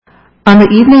On the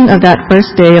evening of that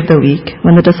first day of the week,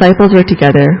 when the disciples were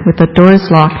together, with the doors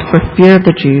locked for fear of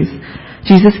the Jews,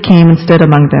 Jesus came and stood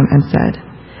among them and said,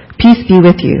 "Peace be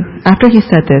with you." After he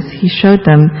said this, he showed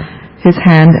them his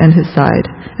hand and his side,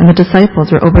 and the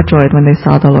disciples were overjoyed when they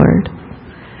saw the Lord.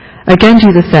 Again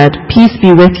Jesus said, "Peace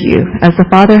be with you. As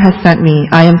the Father has sent me,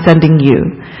 I am sending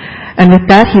you." And with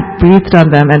that he breathed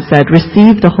on them and said,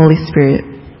 "Receive the Holy Spirit.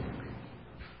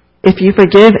 If you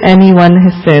forgive anyone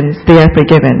his sins, they are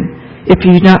forgiven. If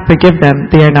you do not forgive them,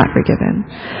 they are not forgiven."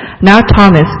 Now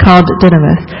Thomas, called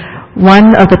Didymus,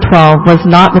 one of the 12, was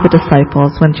not with the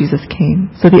disciples when Jesus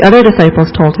came. So the other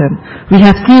disciples told him, "We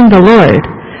have seen the Lord."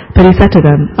 But he said to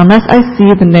them, "Unless I see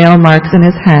the nail marks in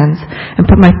his hands, and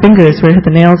put my fingers where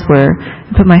the nails were,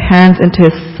 and put my hands into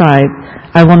his side,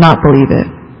 I will not believe it."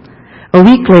 A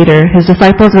week later, his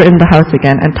disciples were in the house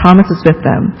again, and Thomas was with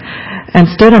them, and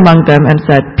stood among them and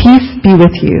said, "Peace be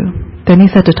with you." Then he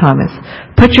said to Thomas,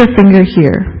 "Put your finger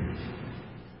here.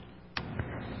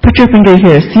 Put your finger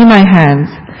here. See my hands.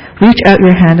 Reach out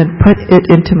your hand and put it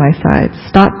into my side.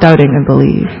 Stop doubting and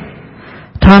believe."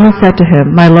 Thomas said to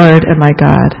him, "My Lord and my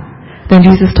God." Then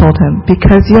Jesus told him,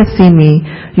 "Because you have seen me,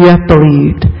 you have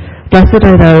believed. Blessed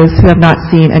are those who have not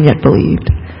seen and yet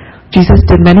believed." Jesus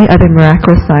did many other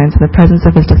miraculous signs in the presence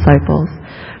of his disciples,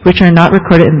 which are not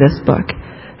recorded in this book.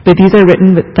 But these are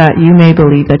written that you may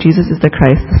believe that Jesus is the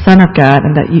Christ, the Son of God,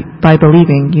 and that by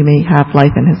believing you may have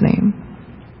life in his name.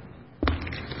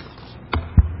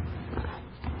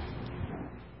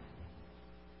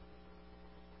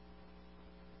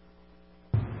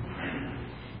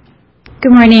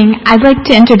 Good morning. I'd like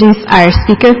to introduce our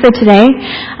speaker for today.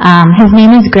 His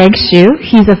name is Greg Shu.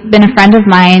 He's been a friend of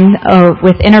mine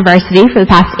with InterVarsity for the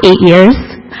past 8 years.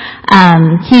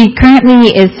 He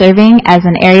currently is serving as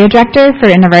an area director for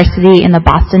InterVarsity in the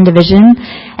Boston division,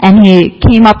 and he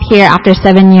came up here after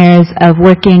 7 years of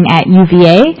working at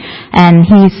UVA, and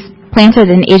he's planted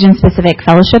an Asian-Pacific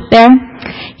fellowship there.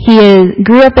 He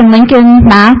grew up in Lincoln,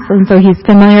 Mass., and so he's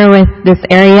familiar with this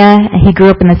area. He grew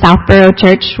up in the Southborough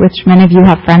Church, which many of you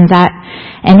have friends at,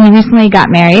 and he recently got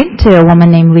married to a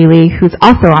woman named Lily, who's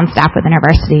also on staff with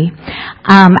InterVarsity.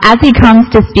 As he comes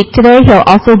to speak today, he'll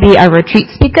also be our retreat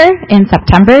speaker in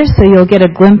September, so you'll get a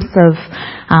glimpse of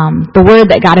the word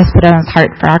that God has put on his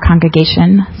heart for our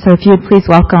congregation. So if you would please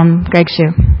welcome Greg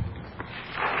Shu.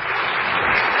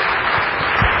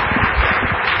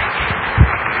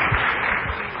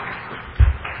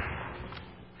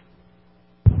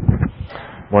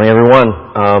 Morning,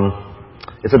 everyone.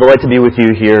 It's a delight to be with you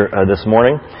here this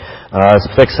morning. As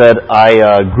Vic said,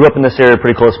 I grew up in this area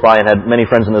pretty close by and had many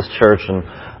friends in this church, and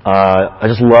I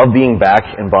just love being back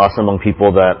in Boston among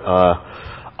people that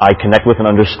I connect with and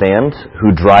understand,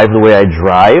 who drive the way I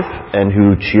drive, and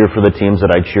who cheer for the teams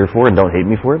that I cheer for and don't hate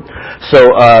me for it.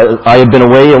 So I have been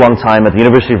away a long time at the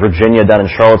University of Virginia down in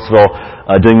Charlottesville,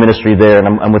 doing ministry there, and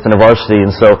I'm with InterVarsity,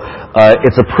 and so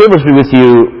it's a privilege to be with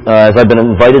you as I've been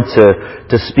invited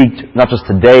to speak not just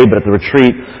today but at the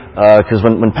retreat, because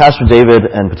when Pastor David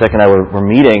and Patek and I were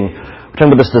meeting, we're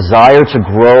talking about this desire to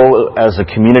grow as a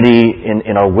community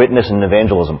in our witness and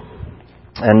evangelism.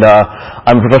 And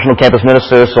I'm a professional campus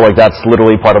minister, so that's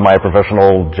literally part of my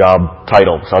professional job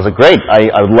title. So I was like, great,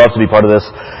 I would love to be part of this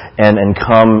and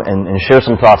come and share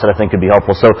some thoughts that I think could be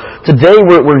helpful. So today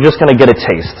we're just going to get a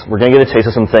taste. We're going to get a taste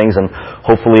of some things, and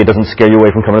hopefully it doesn't scare you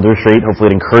away from coming to the retreat.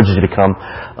 Hopefully it encourages you to come.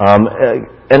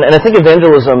 And I think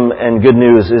evangelism and good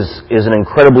news is an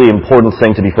incredibly important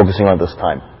thing to be focusing on at this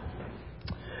time.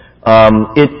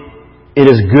 It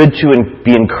is good to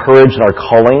be encouraged in our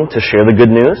calling to share the good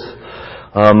news.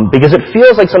 Because it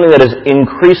feels like something that is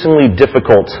increasingly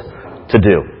difficult to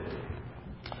do.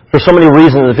 For so many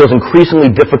reasons, it feels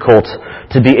increasingly difficult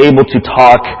to be able to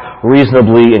talk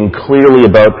reasonably and clearly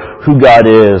about who God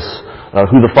is,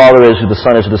 who the Father is, who the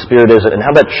Son is, who the Spirit is, and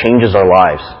how that changes our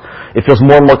lives. It feels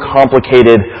more and more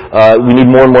complicated. We need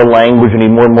more and more language. We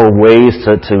need more and more ways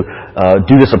to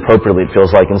do this appropriately, it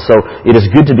feels like. And so it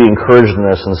is good to be encouraged in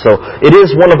this. And so it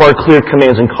is one of our clear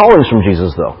commands and callings from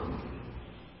Jesus, though.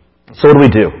 So what do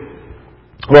we do?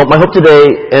 Well, my hope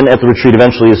today and at the retreat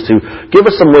eventually is to give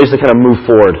us some ways to kind of move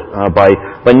forward by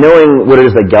knowing what it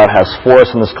is that God has for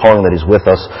us in this calling that He's with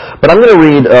us. But I'm going to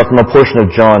read from a portion of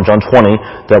John 20,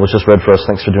 that was just read for us.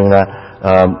 Thanks for doing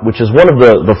that. Which is one of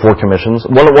the four commissions,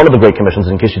 one of the great commissions.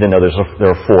 In case you didn't know,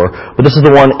 there are four. But this is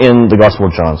the one in the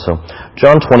Gospel of John. So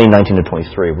John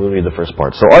 20:19-23. We'll read the first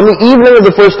part. So on the evening of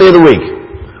the first day of the week,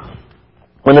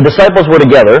 when the disciples were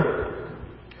together,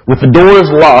 with the doors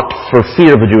locked for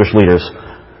fear of the Jewish leaders,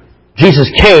 Jesus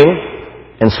came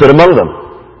and stood among them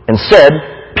and said,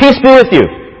 "Peace be with you."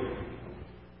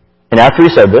 And after He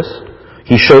said this,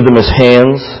 He showed them His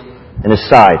hands in his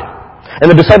side. And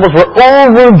the disciples were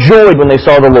overjoyed when they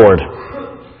saw the Lord.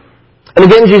 And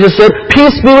again Jesus said,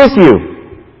 "Peace be with you.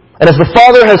 And as the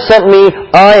Father has sent me,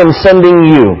 I am sending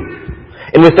you."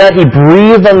 And with that he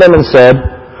breathed on them and said,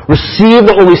 "Receive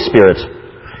the Holy Spirit.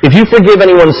 If you forgive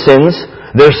anyone's sins,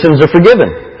 their sins are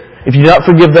forgiven. If you do not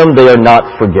forgive them, they are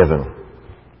not forgiven."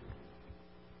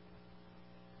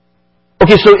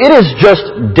 Okay, so it is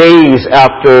just days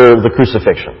after the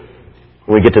crucifixion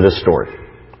when we get to this story.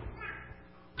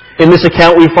 In this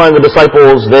account, we find the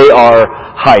disciples, they are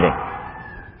hiding.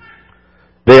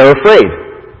 They are afraid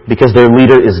because their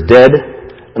leader is dead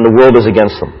and the world is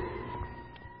against them.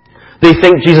 They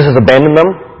think Jesus has abandoned them,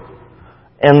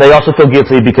 and they also feel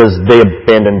guilty because they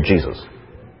abandoned Jesus.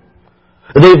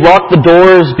 They've locked the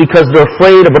doors because they're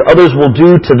afraid of what others will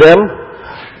do to them.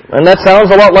 And that sounds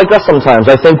a lot like us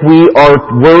sometimes. I think we are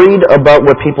worried about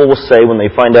what people will say when they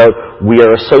find out we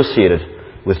are associated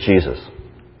with Jesus.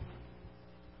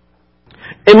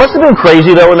 It must have been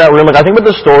crazy, though, in that room. I think with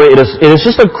the story, it is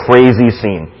just a crazy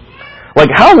scene.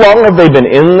 How long have they been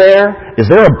in there? Is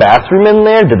there a bathroom in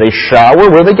there? Did they shower?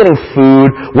 Were they getting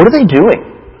food? What are they doing?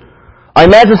 I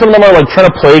imagine some of them are trying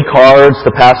to play cards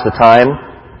to pass the time.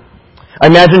 I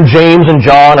imagine James and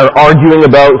John are arguing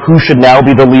about who should now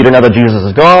be the leader now that Jesus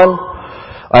is gone.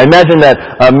 I imagine that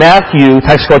Matthew,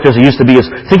 tax collector as he used to be, is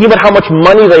thinking about how much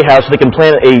money they have so they can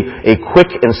plan a quick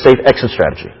and safe exit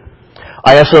strategy.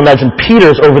 I also imagine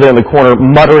Peter's over there in the corner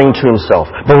muttering to himself,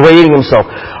 berating himself.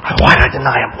 Why did I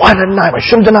deny him? Why did I deny him? I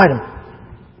shouldn't have denied him.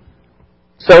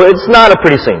 So it's not a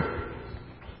pretty scene.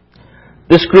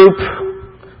 This group,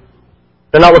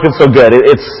 they're not looking so good.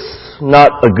 It's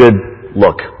not a good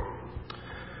look.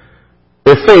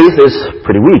 Their faith is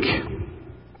pretty weak.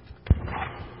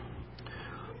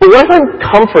 But what I find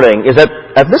comforting is that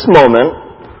at this moment,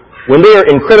 when they are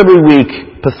incredibly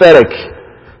weak, pathetic,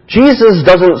 Jesus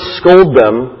doesn't scold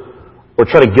them or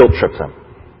try to guilt trip them.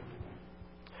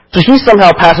 So he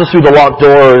somehow passes through the locked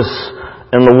doors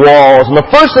and the walls, and the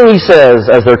first thing he says,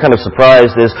 as they're kind of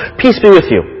surprised, is, "Peace be with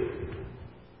you."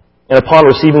 And upon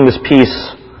receiving this peace,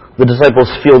 the disciples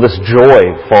feel this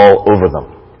joy fall over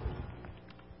them.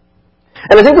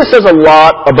 And I think this says a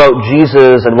lot about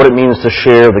Jesus and what it means to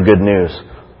share the good news.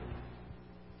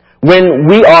 When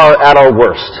we are at our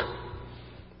worst,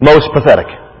 most pathetic,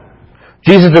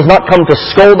 Jesus does not come to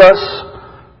scold us,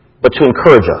 but to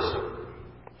encourage us.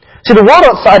 See, the world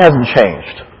outside hasn't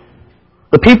changed.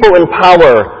 The people in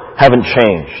power haven't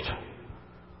changed.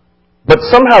 But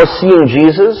somehow seeing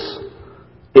Jesus,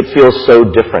 it feels so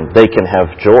different. They can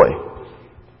have joy.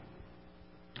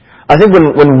 I think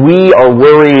when we are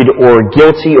worried or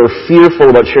guilty or fearful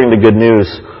about sharing the good news,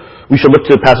 we should look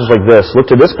to a passage like this, look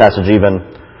to this passage even,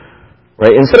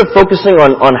 right? Instead of focusing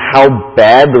on how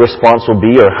bad the response will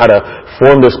be or how to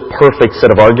form this perfect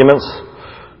set of arguments,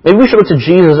 maybe we should look to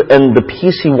Jesus and the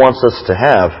peace he wants us to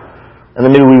have, and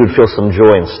then maybe we would feel some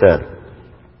joy instead.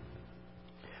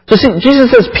 So see, Jesus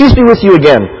says, "Peace be with you"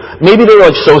 again. Maybe they're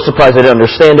so surprised they didn't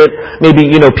understand it. Maybe,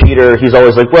 Peter, he's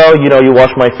always well, you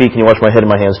wash my feet, can you wash my head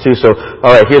and my hands too? So,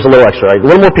 alright, here's a little extra, right? A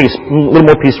little more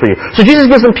peace for you. So Jesus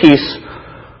gives them peace.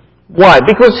 Why?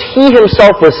 Because he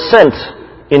himself was sent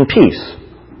in peace.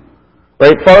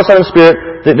 Right? Father, Son, and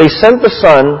Spirit, they sent the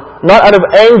Son, not out of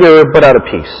anger, but out of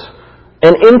peace.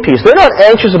 And in peace. They're not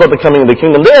anxious about the coming of the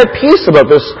kingdom. They're at peace about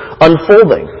this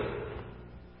unfolding.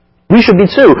 We should be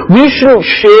too. We shouldn't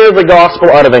share the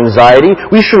gospel out of anxiety.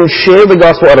 We shouldn't share the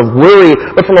gospel out of worry,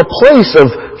 but from a place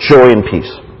of joy and peace.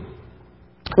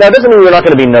 Now, it doesn't mean you're not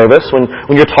going to be nervous when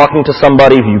you're talking to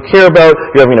somebody who you care about,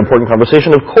 you're having an important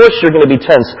conversation. Of course you're going to be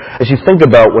tense as you think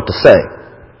about what to say.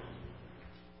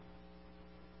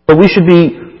 But we should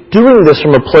be doing this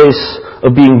from a place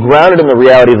of being grounded in the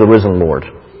reality of the risen Lord,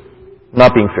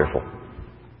 not being fearful.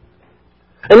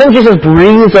 And then Jesus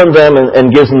breathes on them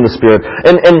and gives them the Spirit.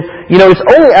 And it's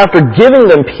only after giving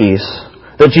them peace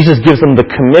that Jesus gives them the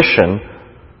commission.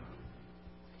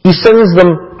 He sends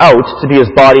them out to be His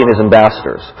body and His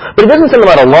ambassadors. But He doesn't send them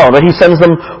out alone, right? He sends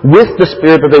them with the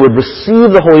Spirit, that they would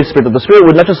receive the Holy Spirit, that the Spirit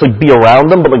would not just be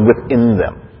around them, but within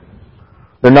them.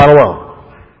 They're not alone.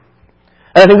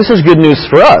 And I think this is good news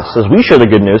for us as we share the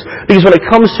good news, because when it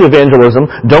comes to evangelism,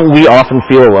 don't we often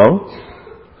feel alone?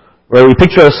 Right? We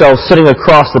picture ourselves sitting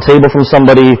across the table from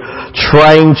somebody,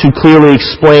 trying to clearly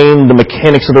explain the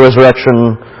mechanics of the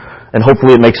resurrection, and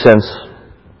hopefully it makes sense.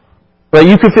 Right?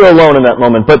 You could feel alone in that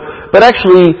moment, but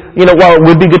actually, while it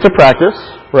would be good to practice,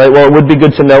 right? While it would be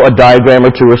good to know a diagram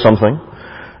or two or something,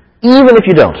 even if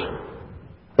you don't,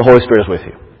 the Holy Spirit is with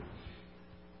you.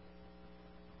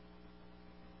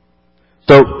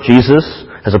 So, Jesus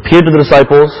has appeared to the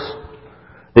disciples.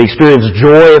 They experience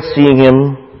joy at seeing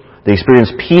Him. They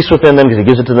experience peace within them because He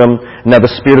gives it to them. And now the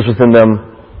Spirit is within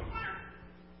them.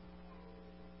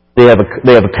 They have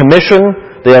a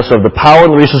commission. They also have the power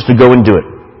and the resources to go and do it.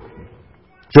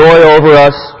 Joy over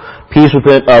us, peace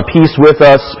with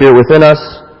us, Spirit within us.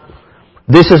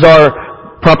 This is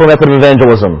our proper method of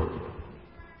evangelism.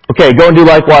 Okay, go and do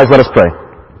likewise. Let us pray.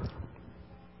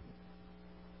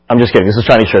 I'm just kidding. This is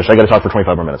Chinese church. I got to talk for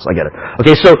 25 more minutes. I get it.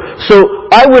 Okay, so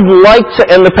I would like to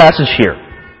end the passage here.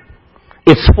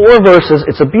 It's 4 verses.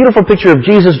 It's a beautiful picture of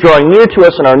Jesus drawing near to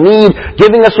us in our need,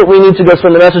 giving us what we need to go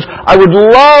spread the message. I would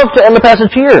love to end the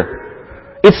passage here.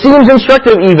 It seems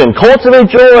instructive even. Cultivate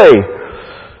joy.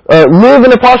 Live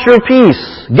in a posture of peace.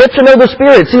 Get to know the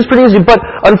Spirit. It seems pretty easy, but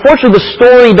unfortunately the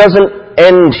story doesn't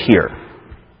end here.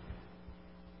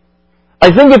 I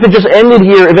think if it just ended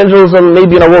here, evangelism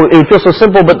maybe it would feel so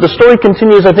simple, but the story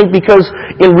continues, I think, because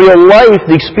in real life,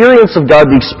 the experience of God,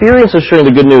 the experience of sharing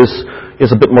the good news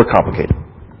is a bit more complicated.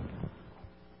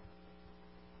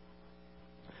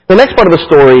 The next part of the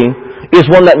story is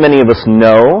one that many of us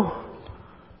know,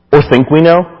 or think we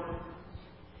know.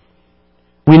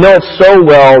 We know it so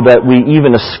well that we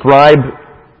even ascribe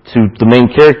to the main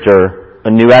character a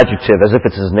new adjective as if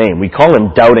it's his name. We call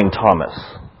him Doubting Thomas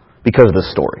because of this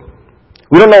story.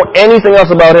 We don't know anything else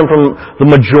about him from the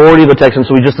majority of the text, and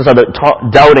so we just decide that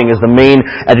doubting is the main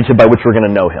adjective by which we're going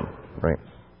to know him. Right?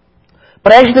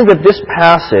 But I actually think that this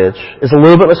passage is a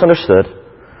little bit misunderstood,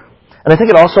 and I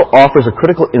think it also offers a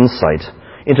critical insight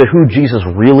into who Jesus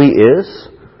really is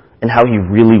and how He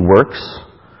really works,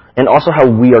 and also how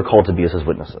we are called to be as His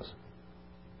witnesses.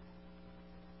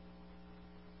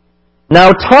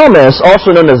 Now Thomas,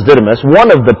 also known as Didymus,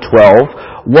 one of the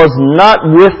 12, was not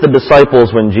with the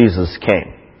disciples when Jesus came.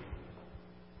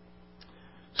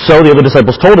 So the other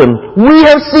disciples told him, "We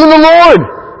have seen the Lord!"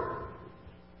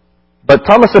 But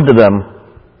Thomas said to them,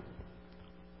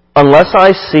 "Unless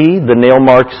I see the nail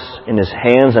marks in His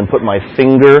hands and put my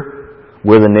finger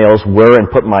where the nails were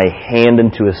and put my hand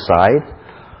into His side,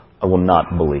 I will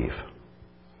not believe."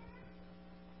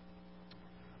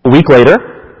 A week later,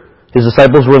 His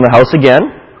disciples were in the house again,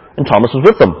 and Thomas was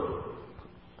with them.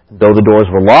 Though the doors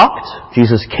were locked,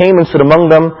 Jesus came and stood among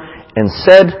them and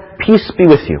said, "Peace be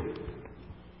with you."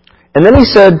 And then He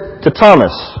said to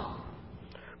Thomas,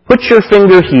 "Put your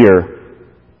finger here.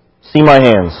 See my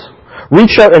hands.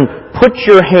 Reach out and put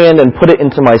your hand and put it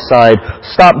into my side.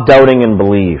 Stop doubting and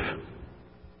believe."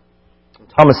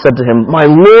 Thomas said to Him, "My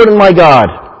Lord and my God."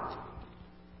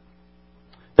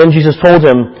 Then Jesus told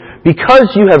him,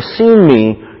 "Because you have seen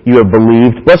me, you have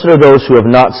believed. Blessed are those who have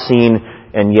not seen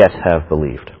and yet have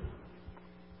believed."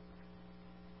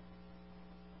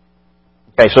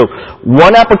 Okay, so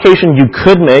one application you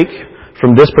could make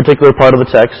from this particular part of the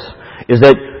text is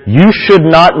that you should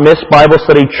not miss Bible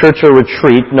study, church, or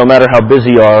retreat, no matter how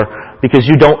busy you are, because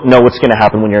you don't know what's going to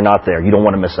happen when you're not there. You don't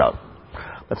want to miss out.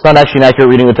 That's not actually an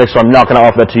accurate reading of the text, so I'm not going to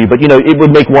offer that to you, but it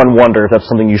would make one wonder if that's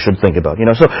something you should think about.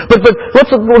 But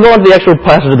we'll go on to the actual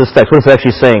passage of this text. What it's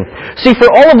actually saying. See,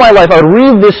 for all of my life, I would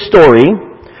read this story,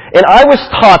 and I was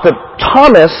taught that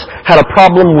Thomas had a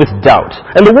problem with doubt.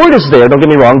 And the word is there, don't get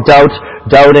me wrong, doubt,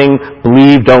 doubting,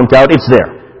 believe, don't doubt, it's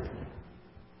there.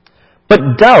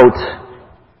 But doubt,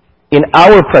 in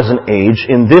our present age,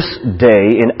 in this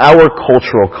day, in our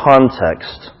cultural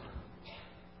context,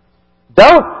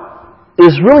 doubt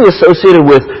is really associated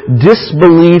with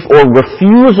disbelief or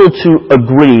refusal to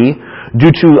agree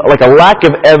due to a lack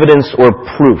of evidence or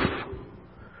proof.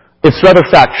 It's rather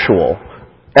factual,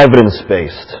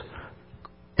 evidence-based,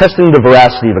 testing the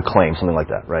veracity of a claim, something like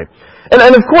that, right?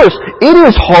 And of course, it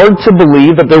is hard to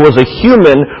believe that there was a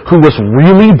human who was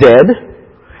really dead,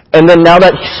 and then now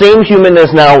that same human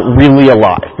is now really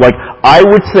alive. I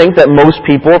would think that most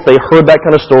people, if they heard that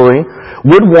kind of story,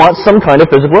 would want some kind of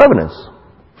physical evidence.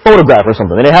 Photograph or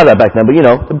something. They didn't have that back then, but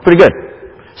pretty good.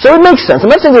 So it makes sense. I'm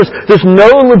not saying there's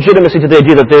no legitimacy to the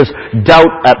idea that there's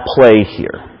doubt at play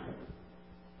here.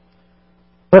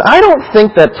 But I don't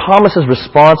think that Thomas's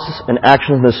responses and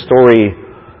actions in this story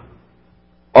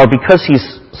are because he's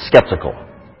skeptical.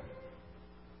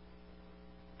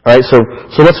 Alright, so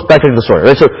let's back into the story.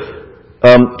 Right? So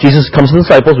Jesus comes to the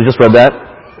disciples, we just read that.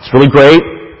 It's really great.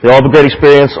 They all have a great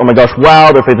experience. Oh my gosh,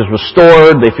 wow, their faith is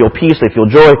restored. They feel peace, they feel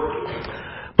joy.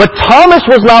 But Thomas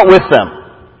was not with them.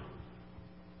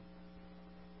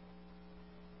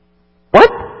 What?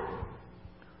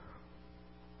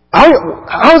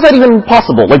 How is that even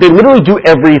possible? They literally do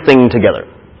everything together.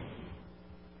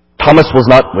 Thomas was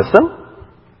not with them?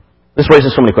 This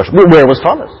raises so many questions. Where was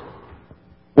Thomas?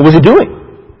 What was he doing?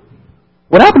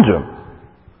 What happened to him?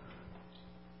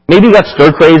 Maybe he got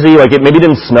stir crazy, like maybe it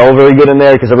didn't smell very good in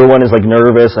there because everyone is like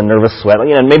nervous and nervous sweat.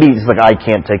 Maybe he's like, I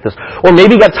can't take this. Or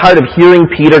maybe he got tired of hearing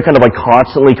Peter kind of like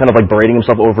constantly kind of like berating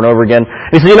himself over and over again.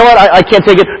 And he said, you know what, I can't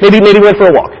take it. Maybe he went for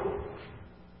a walk.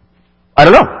 I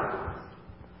don't know.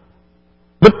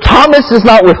 But Thomas is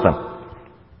not with them.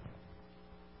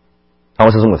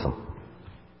 Thomas isn't with them.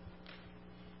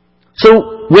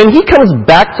 So when he comes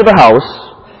back to the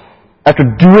house after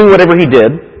doing whatever he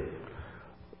did,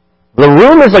 the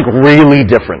room is like really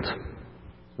different,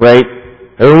 right?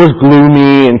 Everyone was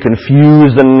gloomy and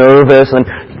confused and nervous, and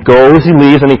he goes, he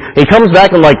leaves, and he comes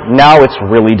back and like, now it's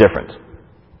really different.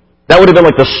 That would have been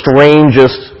like the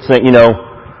strangest thing,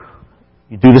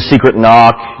 you do the secret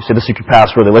knock, you say the secret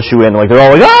password, they let you in, like they're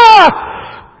all like,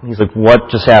 ah! And he's like, what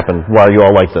just happened? Why are you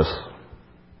all like this?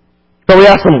 So we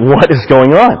ask him, what is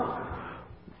going on?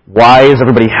 Why is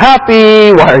everybody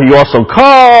happy? Why are you all so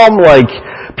calm? Like,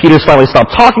 Peter's finally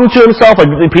stopped talking to himself. Like,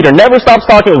 Peter never stops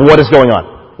talking. Like, what is going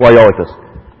on? Why are you all like this?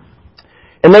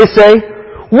 And they say,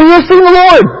 we have seen the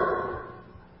Lord!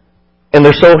 And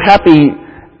they're so happy,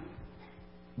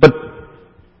 but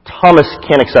Thomas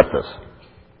can't accept this.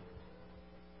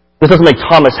 This doesn't make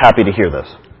Thomas happy to hear this.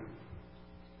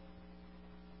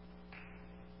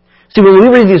 See, when we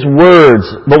read these words,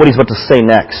 what he's about to say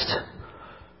next,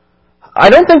 I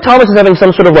don't think Thomas is having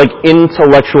some sort of like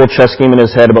intellectual chess game in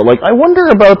his head about like, I wonder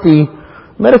about the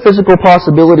metaphysical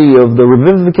possibility of the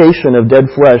revivification of dead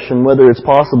flesh and whether it's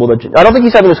possible that... I don't think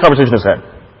he's having this conversation in his head.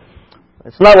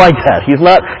 It's not like that. He's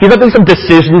not doing some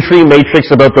decision tree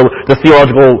matrix about the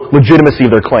theological legitimacy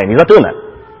of their claim. He's not doing that.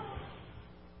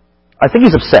 I think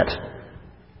he's upset.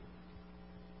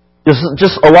 There's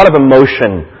just a lot of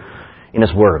emotion in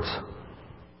his words.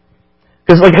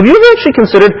 Because, like, have you ever actually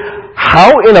considered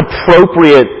how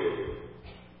inappropriate,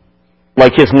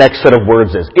 like, his next set of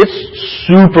words is? It's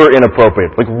super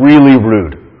inappropriate. Like, really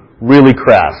rude. Really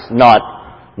crass. Not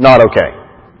okay.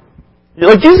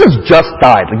 Like, Jesus just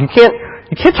died. Like, you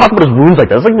can't talk about his wounds like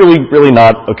that. It's like really, really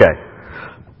not okay.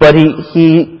 But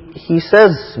he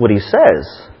says what he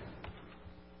says.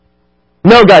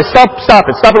 No, guys, stop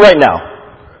it. Stop it right now.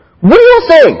 What are you all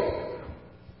saying?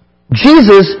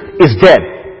 Jesus is dead.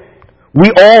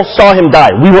 We all saw him die.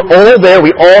 We were all there.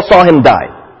 We all saw him die.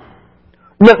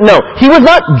 No, he was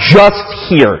not just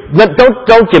here.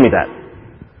 Don't give me that.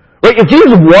 Right? If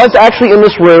Jesus was actually in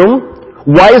this room,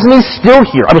 why isn't he still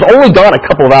here? I was only gone a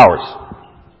couple of hours.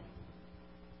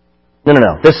 No.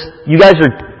 You guys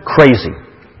are crazy.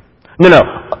 No.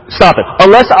 Stop it.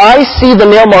 Unless I see the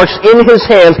nail marks in his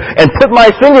hands and put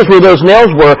my fingers where those nails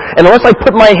were, and unless I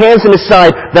put my hands in his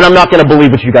side, then I'm not going to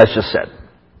believe what you guys just said.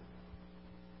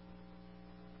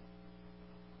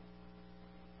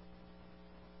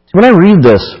 When I read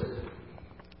this,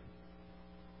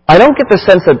 I don't get the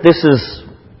sense that this is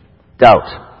doubt.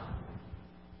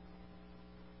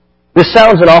 This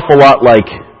sounds an awful lot like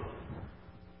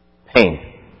pain.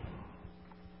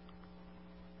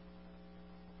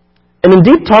 And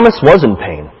indeed, Thomas was in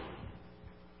pain.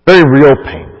 Very real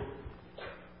pain.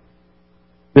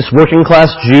 This working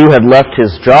class Jew had left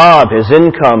his job, his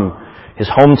income, his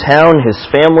hometown, his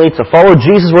family to follow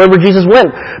Jesus wherever Jesus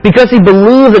went because he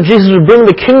believed that Jesus would bring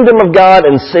the kingdom of God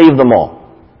and save them all.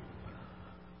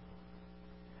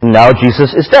 And now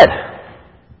Jesus is dead.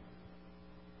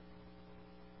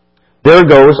 There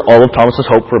goes all of Thomas's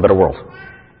hope for a better world.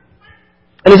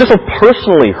 And he's also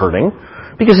personally hurting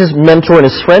because his mentor and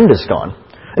his friend is gone.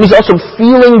 And he's also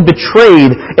feeling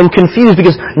betrayed and confused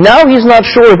because now he's not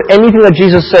sure if anything that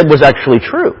Jesus said was actually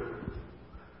true.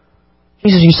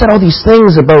 Jesus, you said all these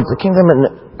things about the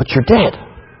kingdom, but you're dead.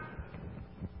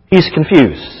 He's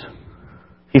confused.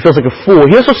 He feels like a fool.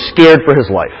 He's also scared for his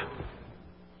life.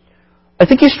 I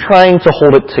think he's trying to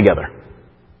hold it together.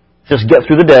 Just get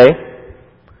through the day.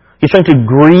 He's trying to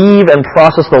grieve and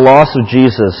process the loss of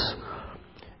Jesus.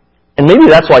 And maybe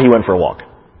that's why he went for a walk.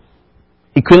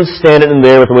 He couldn't stand it in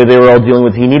there with the way they were all dealing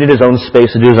with it. He needed his own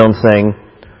space to do his own thing.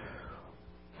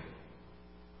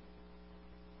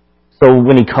 So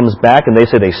when he comes back and they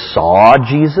say they saw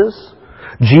Jesus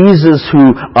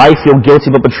who I feel guilty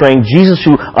about betraying, Jesus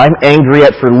who I'm angry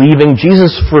at for leaving,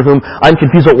 Jesus for whom I'm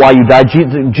confused about why you died,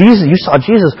 Jesus, you saw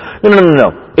Jesus.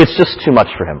 No. It's just too much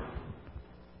for him.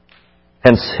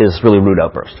 Hence his really rude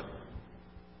outburst.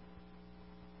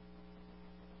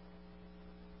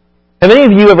 Have any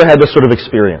of you ever had this sort of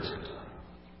experience?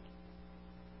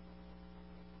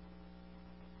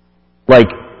 Like,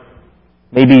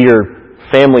 maybe your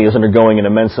family is undergoing an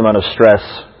immense amount of stress,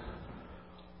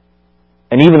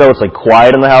 and even though it's like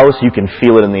quiet in the house, you can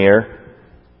feel it in the air.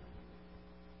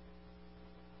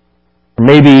 Or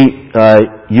maybe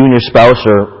you and your spouse,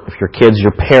 or if your kids,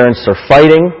 your parents are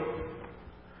fighting,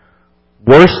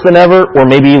 worse than ever, or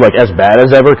maybe like as bad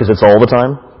as ever because it's all the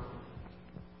time.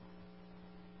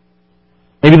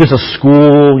 Maybe there's a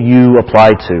school you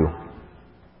apply to,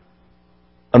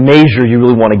 a major you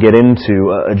really want to get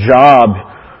into, a job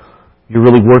you're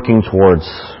really working towards.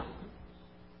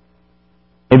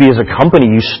 Maybe as a company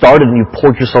you started and you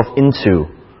poured yourself into.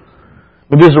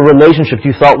 Maybe there's a relationship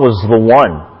you thought was the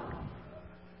one.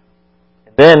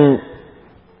 Then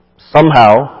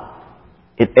somehow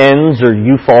it ends or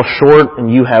you fall short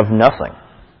and you have nothing.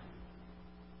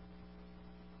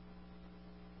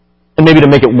 And maybe to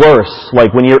make it worse,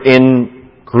 like when you're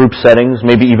in group settings,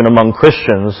 maybe even among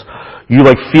Christians, you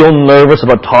feel nervous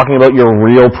about talking about your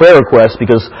real prayer requests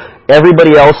because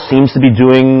everybody else seems to be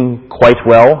doing quite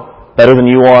well, better than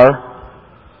you are.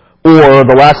 Or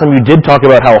the last time you did talk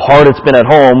about how hard it's been at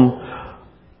home,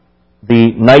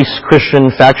 the nice Christian,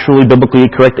 factually, biblically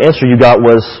correct answer you got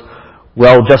was,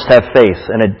 well, just have faith,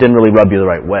 and it didn't really rub you the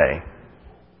right way.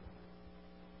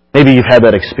 Maybe you've had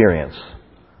that experience.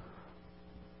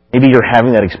 Maybe you're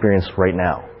having that experience right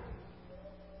now.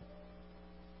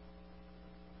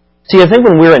 See, I think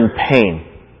when we're in pain,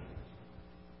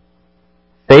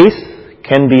 faith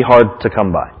can be hard to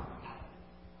come by.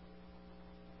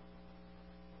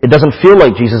 It doesn't feel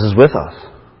like Jesus is with us.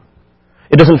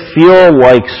 It doesn't feel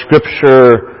like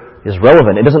Scripture is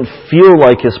relevant. It doesn't feel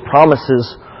like His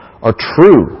promises are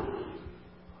true.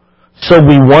 So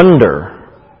we wonder,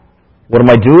 what am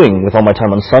I doing with all my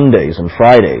time on Sundays and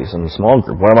Fridays and small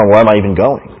group? Where am I even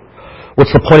going?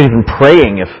 What's the point of even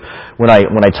praying if when I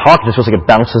talk, it just feels like it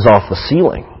bounces off the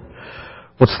ceiling?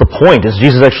 What's the point? Is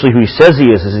Jesus actually who He says He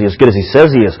is? Is He as good as He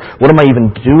says He is? What am I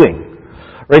even doing?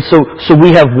 Right? So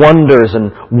we have wonders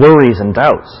and worries and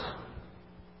doubts.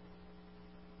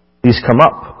 These come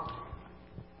up.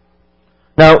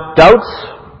 Now, doubts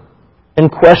and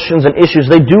questions and issues,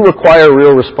 they do require a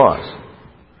real response.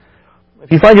 If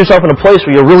you find yourself in a place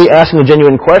where you're really asking a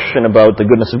genuine question about the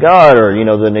goodness of God or,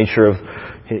 the nature of,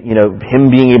 Him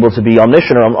being able to be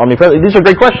omniscient or omnipresent, these are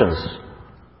great questions.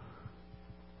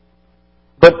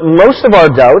 But most of our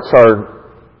doubts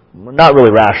are not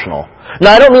really rational.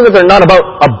 Now, I don't mean that they're not about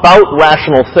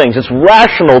rational things. It's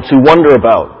rational to wonder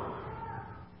about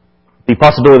the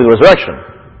possibility of the resurrection.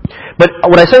 But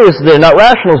what I say is they're not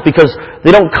rational is because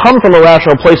they don't come from a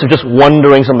rational place of just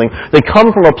wondering something. They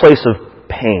come from a place of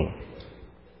pain.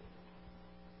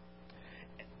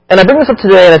 And I bring this up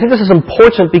today, and I think this is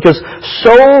important because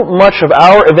so much of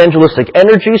our evangelistic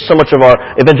energy, so much of our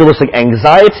evangelistic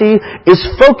anxiety is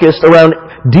focused around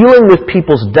dealing with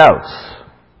people's doubts.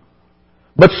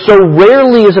 But so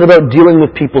rarely is it about dealing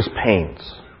with people's pains.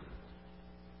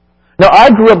 Now, I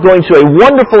grew up going to a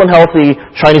wonderful and healthy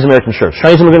Chinese American church.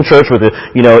 Chinese American church with a,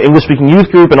 English-speaking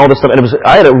youth group and all this stuff. And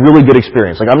I had a really good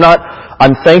experience.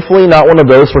 I'm thankfully not one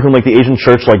of those for whom the Asian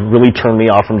church really turned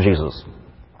me off from Jesus.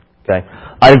 Okay?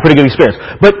 I had a pretty good experience.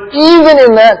 But even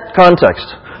in that context,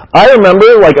 I remember,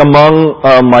 among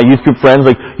my youth group friends,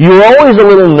 you were always a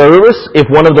little nervous if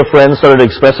one of the friends started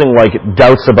expressing,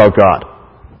 doubts about God.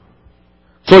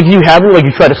 So, you have them,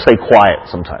 you try to stay quiet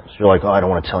sometimes. You're like, oh, I don't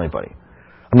want to tell anybody.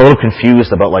 I'm a little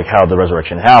confused about, how the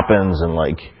resurrection happens and,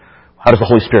 how does the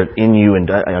Holy Spirit in you, and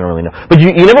I don't really know. But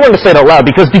you never wanted to say it out loud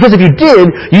because if you did,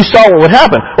 you saw what would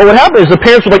happen. What would happen is the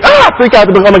parents would freak out,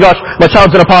 oh my gosh, my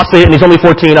child's an apostate and he's only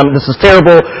 14, this is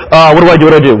terrible, what do I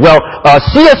do? Well,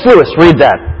 C.S. Lewis, read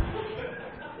that.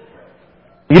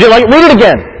 You didn't like it? Read it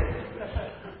again.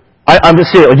 I'm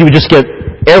just saying, you would just get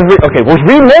read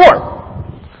more.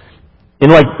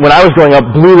 When I was growing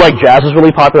up, Blue Like Jazz was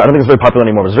really popular. I don't think it's very popular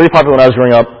anymore, but it was very popular when I was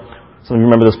growing up. Some of you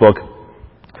remember this book.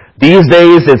 These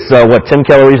days, it's, Tim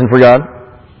Keller, Reason for God?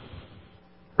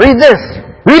 Read this!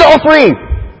 Read all three!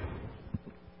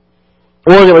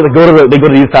 Or they go to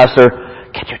the youth pastor,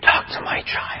 can you talk to my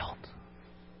child?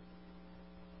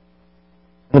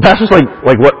 And the pastor's like,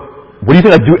 what do you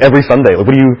think I do every Sunday? What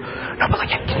do you, no, but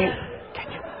can you,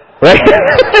 right?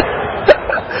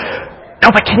 No,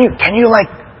 but can you, can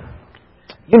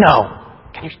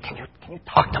you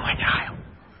talk to my child?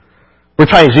 We're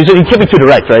Chinese. You can't be too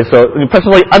direct, right? So the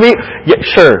person's like, yeah,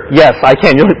 sure, yes, I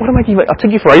can. You're like, what am I doing? I'll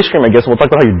take you for ice cream, I guess, and we'll talk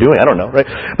about how you're doing. I don't know, right?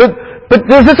 But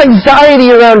there's this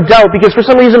anxiety around doubt because for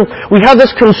some reason we have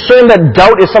this concern that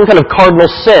doubt is some kind of cardinal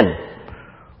sin.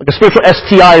 Like a spiritual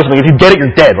STI or something. If you get it,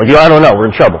 you're dead. I don't know,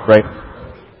 we're in trouble, right?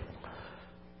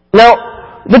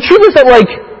 Now, the truth is that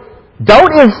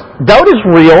doubt is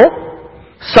real.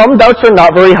 Some doubts are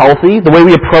not very healthy. The way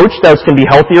we approach doubts can be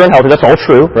healthy or unhealthy. That's all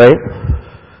true, right?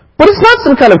 But it's not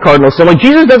some kind of cardinal sin.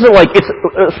 Jesus doesn't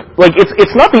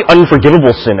it's not the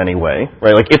unforgivable sin anyway,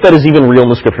 right? If that is even real in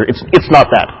the Scripture, it's not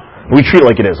that. We treat it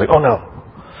like it is. Like, oh no.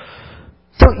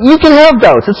 So you can have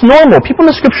doubts. It's normal. People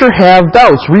in the Scripture have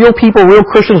doubts. Real people, real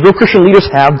Christians, real Christian leaders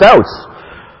have doubts.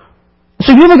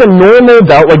 So if you have like a normal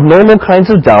doubt, like normal kinds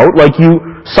of doubt, like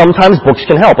sometimes books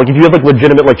can help. Like if you have like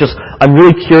legitimate, like just, I'm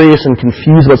really curious and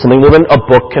confused about something, well then a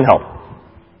book can help.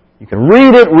 You can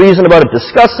read it, reason about it,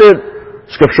 discuss it,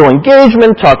 scriptural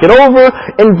engagement, talk it over,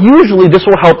 and usually this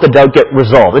will help the doubt get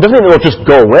resolved. It doesn't mean it will just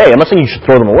go away. I'm not saying you should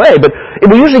throw them away, but it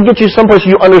will usually get you someplace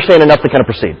where you understand enough to kind of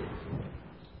proceed.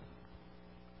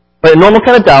 But a normal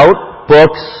kind of doubt,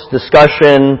 books,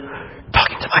 discussion,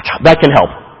 talking to my child, that can help.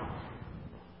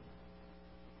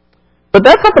 But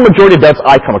that's not the majority of doubts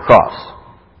I come across.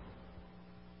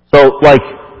 So, like,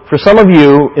 for some of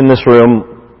you in this room,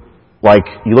 like,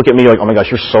 you look at me like, oh my gosh,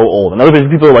 you're so old. And other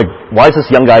people are like, why is this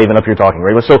young guy even up here talking,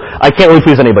 right? So I can't really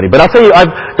please anybody. But I'll tell you,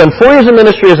 I've done 4 years of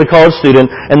ministry as a college student,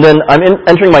 and then I'm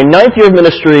entering my 9th year of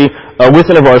ministry with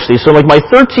InterVarsity. So like my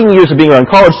 13 years of being around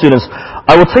college students,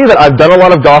 I will tell you that I've done a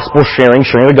lot of gospel sharing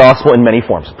the gospel in many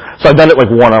forms. So I've done it like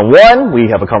one-on-one, we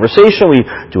have a conversation, we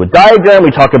do a diagram,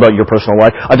 we talk about your personal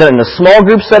life. I've done it in a small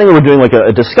group setting where we're doing like a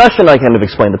discussion, I kind of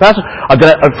explain the passage. I've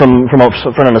done it from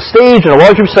front on a stage in a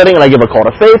large group setting, and I give a call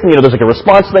to faith, and there's like a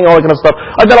response thing, all that kind of stuff.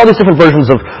 I've done all these different versions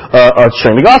of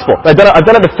sharing the gospel. I've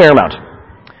done it a fair amount.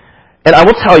 And I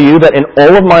will tell you that in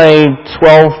all of my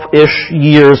 12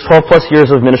 plus years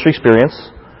of ministry experience,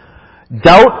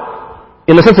 doubt,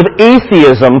 in the sense of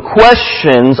atheism,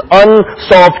 questions,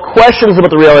 unsolved questions about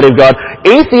the reality of God,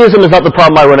 atheism is not the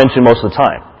problem I run into most of the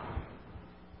time.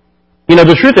 You know,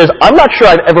 the truth is, I'm not sure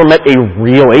I've ever met a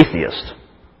real atheist.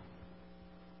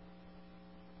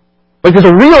 Because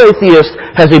a real atheist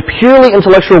has a purely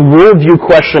intellectual worldview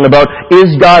question about,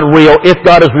 is God real? If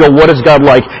God is real, what is God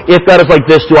like? If God is like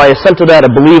this, do I assent to that,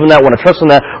 I believe in that, want to trust in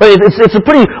that? It's a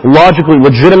pretty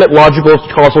legitimate, logical,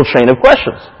 causal chain of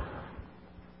questions.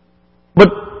 But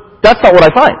that's not what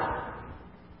I find.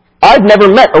 I've never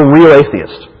met a real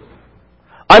atheist.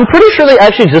 I'm pretty sure they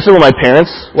actually existed when my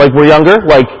parents, were younger.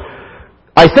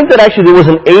 I think that actually there was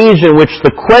an age in which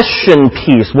the question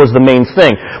piece was the main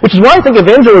thing. Which is why I think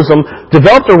evangelism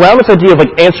developed around this idea of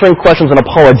answering questions and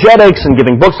apologetics and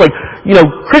giving books.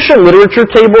 Christian literature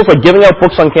tables, giving out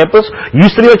books on campus,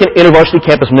 used to be an InterVarsity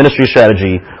campus ministry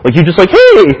strategy. You just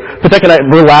hey! Patek and I,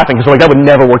 we're laughing because that would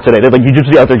never work today. You'd just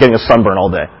be out there getting a sunburn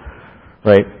all day.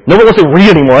 Right? Nobody wants to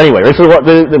read anymore anyway, right? So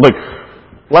they're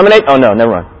lemonade? Oh no,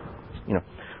 never mind.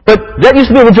 But that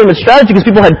used to be a legitimate strategy because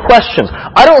people had questions.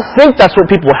 I don't think that's what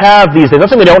people have these days. I'm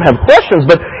not saying they don't have questions,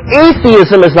 but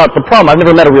atheism is not the problem. I've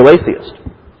never met a real atheist.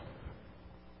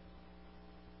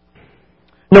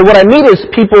 No, what I mean is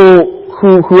people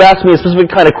who ask me a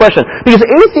specific kind of question. Because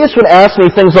atheists would ask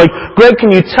me things like, Greg, can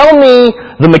you tell me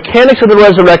the mechanics of the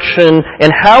resurrection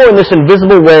and how in this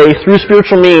invisible way, through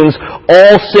spiritual means,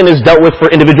 all sin is dealt with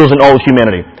for individuals and all of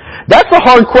humanity? That's a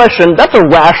hard question. That's a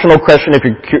rational question if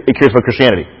you're curious about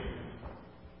Christianity.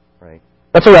 Right?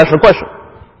 That's a rational question.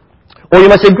 Or you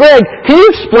might say, Greg, can you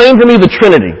explain to me the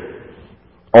Trinity?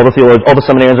 All the theologians, all the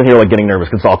seminarians in here are getting nervous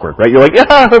because it's awkward, right? You're like,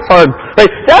 yeah, that's hard. Right?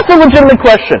 That's a legitimate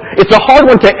question. It's a hard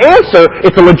one to answer.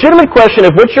 It's a legitimate question.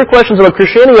 If what your questions about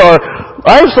Christianity are,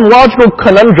 I have some logical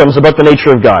conundrums about the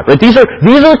nature of God. Right? These are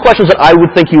the questions that I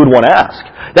would think you would want to ask.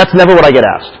 That's never what I get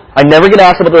asked. I never get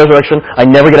asked about the resurrection. I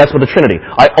never get asked about the Trinity.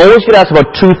 I always get asked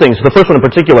about two things. The first one in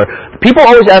particular. People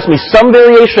always ask me some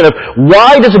variation of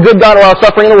why does a good God allow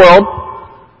suffering in the world?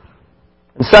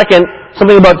 And second,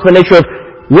 something about the nature of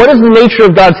what is the nature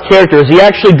of God's character? Is He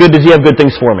actually good? Does He have good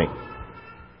things for me?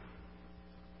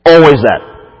 Always that.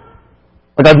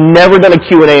 I've never done a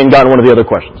Q&A and gotten one of the other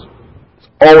questions. It's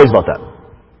always about that.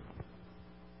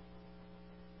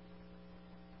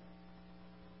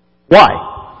 Why?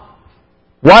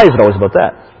 Why is it always about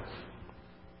that?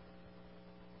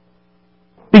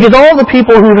 Because all the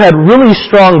people who had really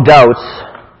strong doubts,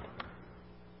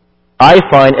 I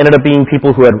find, ended up being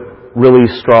people who had really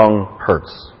strong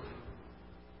hurts.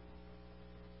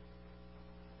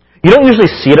 You don't usually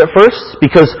see it at first,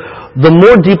 because the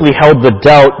more deeply held the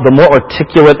doubt, the more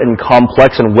articulate and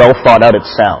complex and well thought out it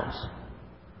sounds.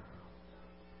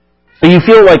 So you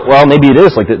feel like, well, maybe it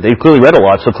is, they've clearly read a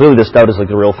lot, so clearly this doubt is the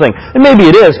real thing. And maybe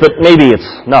it is, but maybe it's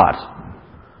not.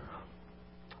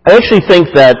 I actually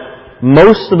think that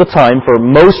most of the time, for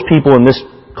most people in this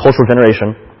cultural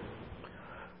generation,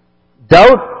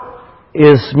 doubt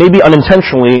is maybe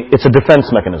unintentionally, it's a defense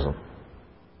mechanism.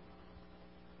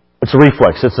 It's a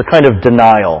reflex. It's a kind of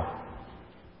denial.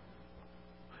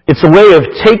 It's a way of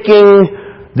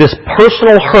taking this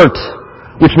personal hurt,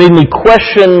 which made me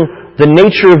question the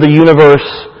nature of the universe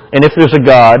and if there's a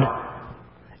God,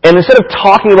 and instead of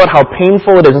talking about how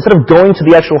painful it is, instead of going to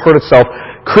the actual hurt itself,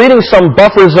 creating some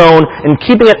buffer zone and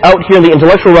keeping it out here in the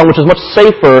intellectual realm, which is much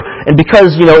safer. And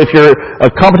because, if you're a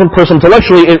competent person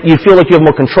intellectually, you feel like you have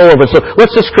more control over it. So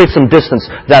let's just create some distance.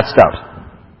 That's doubt.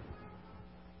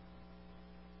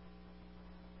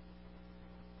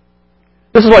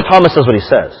 This is why Thomas says what he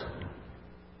says.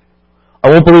 I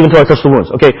won't believe until I touch the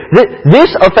wounds. Okay, this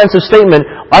offensive statement,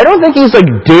 I don't think he's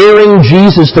daring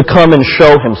Jesus to come and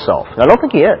show himself. I don't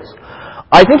think he is.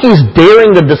 I think he's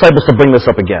daring the disciples to bring this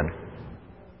up again.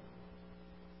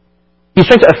 He's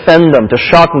trying to offend them, to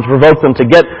shock them, to provoke them, to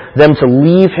get them to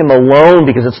leave him alone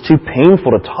because it's too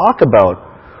painful to talk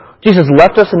about. Jesus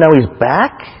left us and now he's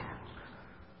back?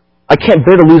 I can't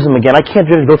bear to lose him again. I can't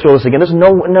bear to go through all this again. There's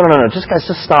no. Just guys,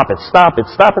 just stop it. Stop it.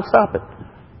 Stop it. Stop it.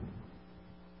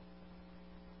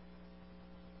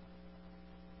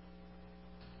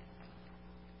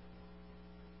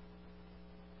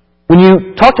 When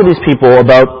you talk to these people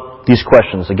about these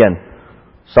questions, again,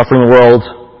 suffering the world,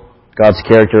 God's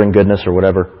character and goodness or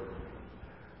whatever,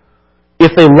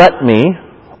 if they let me,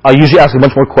 I'll usually ask a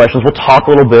bunch more questions. We'll talk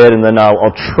a little bit, and then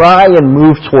I'll try and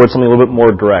move towards something a little bit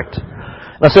more direct.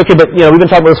 And I say, okay, but we've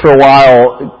been talking about this for a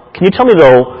while. Can you tell me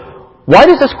though, why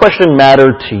does this question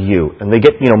matter to you? And they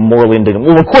get morally indignant.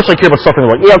 Well, of course I care about suffering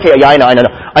the world.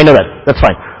 I know that. That's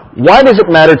fine. Why does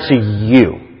it matter to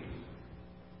you?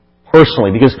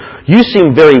 Personally, because you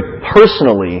seem very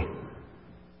personally,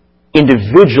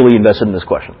 individually invested in this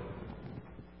question.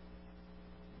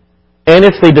 And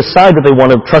if they decide that they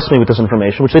want to trust me with this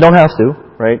information, which they don't have to,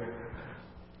 right?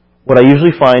 What I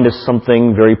usually find is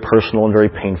something very personal and very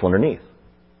painful underneath.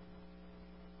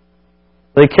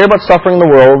 They care about suffering in the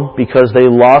world because they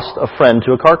lost a friend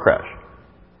to a car crash.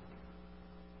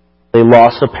 They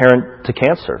lost a parent to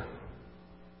cancer.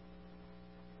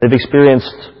 They've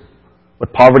experienced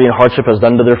what poverty and hardship has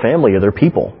done to their family or their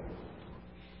people.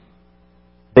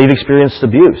 They've experienced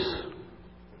abuse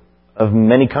of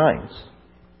many kinds.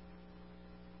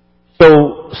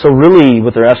 So really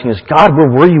what they're asking is, God, where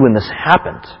were you when this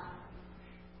happened?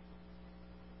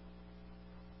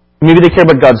 Maybe they care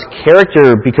about God's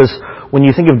character because when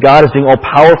you think of God as being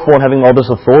all-powerful and having all this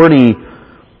authority,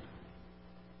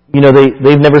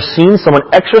 they've never seen someone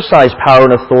exercise power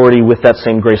and authority with that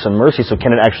same grace and mercy, so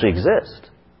can it actually exist?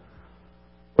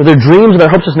 Or their dreams and their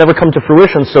hopes just never come to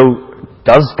fruition, so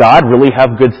does God really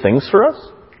have good things for us?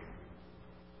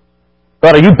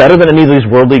 God, are you better than any of these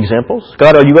worldly examples?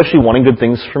 God, are you actually wanting good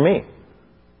things for me?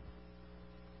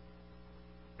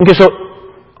 Okay, so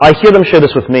I hear them share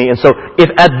this with me, and so if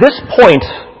at this point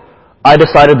I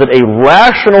decided that a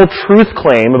rational truth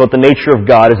claim about the nature of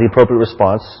God is the appropriate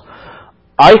response,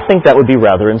 I think that would be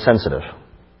rather insensitive.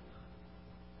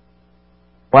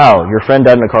 Wow, your friend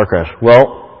died in a car crash.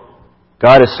 Well,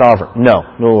 God is sovereign. No.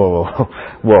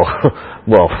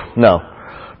 Whoa. No.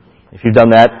 If you've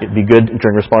done that, it'd be good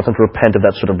during response time to repent of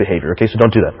that sort of behavior. Okay, so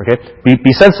don't do that. Okay,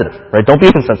 be sensitive. Right? Don't be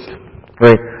insensitive.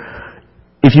 Right?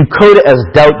 If you code it as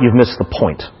doubt, you've missed the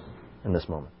point in this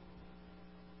moment.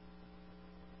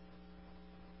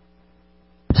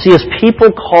 See, as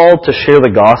people called to share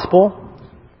the gospel,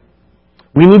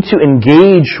 we need to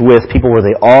engage with people where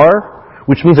they are,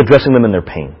 which means addressing them in their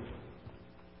pain.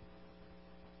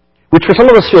 Which for some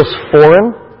of us feels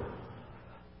foreign.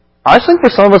 I think for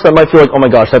some of us that might feel like, oh my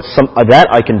gosh, that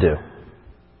I can do.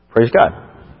 Praise God.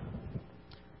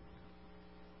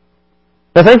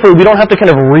 Now thankfully, we don't have to kind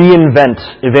of reinvent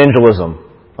evangelism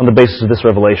on the basis of this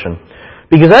revelation.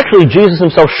 Because actually, Jesus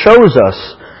himself shows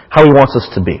us how he wants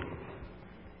us to be.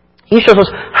 He shows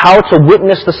us how to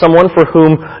witness to someone for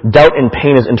whom doubt and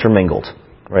pain is intermingled.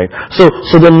 Right? So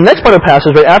the next part of the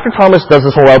passage, right, after Thomas does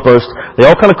this whole outburst, they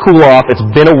all kind of cool off. It's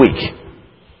been a week.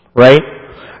 Right?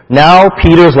 Now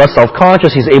Peter is less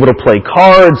self-conscious. He's able to play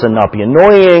cards and not be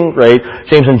annoying. Right?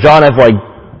 James and John have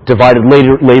divided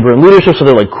labor and leadership, so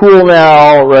they're cool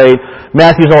now. Right?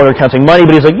 Matthew's no longer counting money,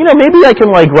 but he's maybe I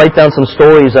can write down some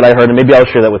stories that I heard and maybe I'll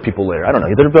share that with people later. I don't know.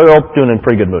 They're all doing in a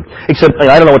pretty good mood. Except,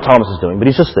 I don't know what Thomas is doing,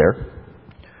 but he's just there.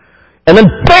 And then,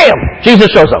 bam! Jesus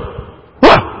shows up.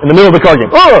 In the middle of the card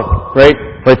game. Oh! Right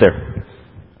there.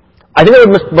 I think that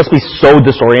must be so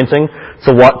disorienting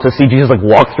to see Jesus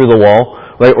walk through the wall,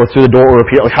 right, or through the door, or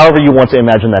appear, however you want to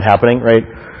imagine that happening, right?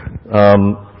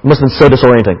 It must have been so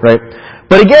disorienting, right?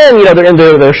 But again,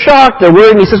 they're shocked, they're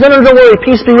worried, and he says, no, don't worry,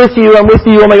 peace be with you, I'm with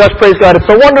you, oh my gosh, praise God, it's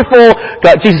so wonderful,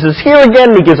 God, Jesus is here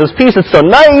again, he gives us peace, it's so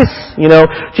nice,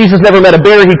 Jesus never met a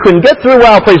barrier he couldn't get through,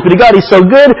 wow, praise be to God, he's so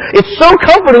good, it's so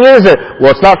comforting, isn't it? Well,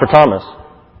 it's not for Thomas.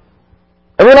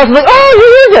 Everyone else is like, oh, here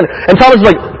he is again. And Thomas is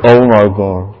like, oh my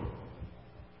God.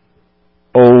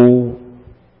 Oh,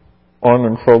 I'm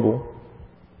in trouble.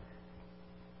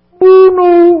 Oh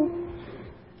no.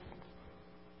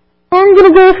 I'm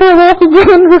going to go for a walk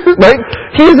again? Right?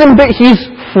 He's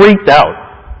freaked out.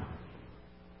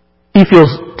 He feels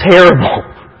terrible.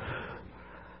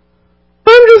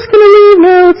 I'm just going to leave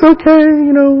now. It's okay,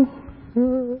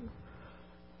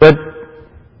 But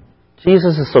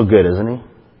Jesus is so good, isn't he?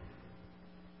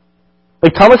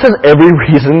 Like, Thomas has every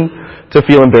reason to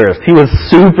feel embarrassed. He was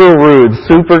super rude,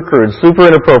 super crude, super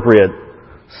inappropriate,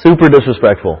 super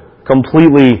disrespectful,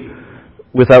 completely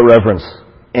without reverence.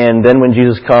 And then when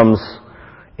Jesus comes,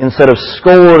 instead of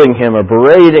scolding him or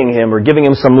berating him or giving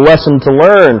him some lesson to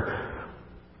learn,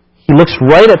 he looks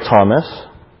right at Thomas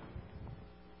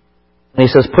and he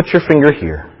says, put your finger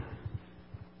here.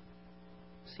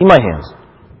 See my hands.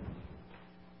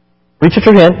 Reach at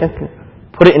your hand and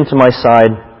put it into my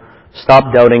side.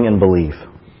 Stop doubting and believe.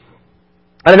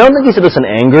 And I don't think he said this in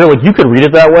anger. Like, you could read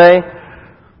it that way.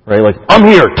 Right? Like, I'm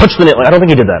here, touch the nail. Like, I don't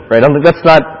think he did that. Right?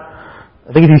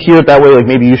 I think if you hear it that way, like,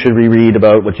 maybe you should reread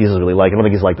about what Jesus is really like. I don't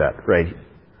think he's like that. Right?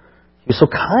 He's so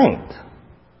kind.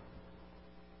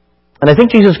 And I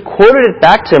think Jesus quoted it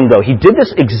back to him, though. He did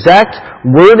this exact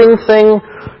wording thing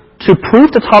to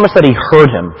prove to Thomas that he heard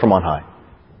him from on high.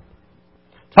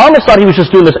 Thomas thought he was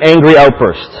just doing this angry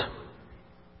outburst.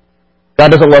 God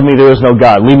doesn't love me, there is no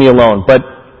God. Leave me alone. But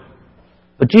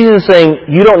Jesus is saying,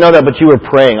 you don't know that, but you were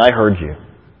praying. I heard you.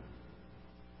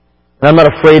 And I'm not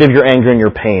afraid of your anger and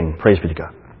your pain. Praise be to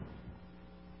God.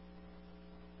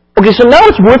 Okay, so now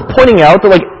it's worth pointing out that,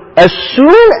 like, as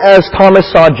soon as Thomas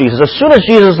saw Jesus, as soon as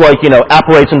Jesus,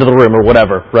 apparates into the room or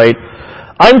whatever, right?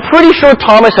 I'm pretty sure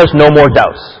Thomas has no more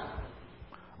doubts.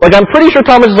 Like, I'm pretty sure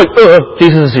Thomas is like,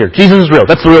 Jesus is here. Jesus is real.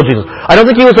 That's the real Jesus. I don't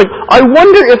think he was like, I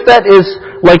wonder if that is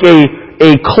like a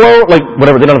clone, like,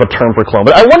 whatever, they don't have a term for clone,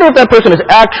 but I wonder if that person is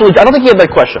actually, I don't think he had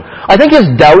that question. I think his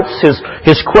doubts,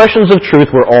 his questions of truth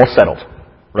were all settled,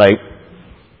 right?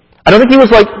 I don't think he was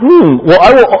like,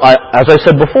 as I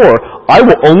said before, I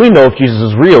will only know if Jesus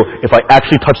is real if I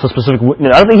actually touch the specific,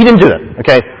 I don't think he didn't do that,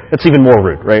 okay? That's even more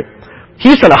rude, right?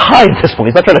 He's trying to hide at this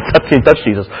point. He's not trying to touch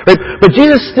Jesus, right? But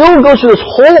Jesus still goes through this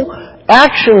whole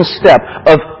action step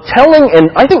of telling and,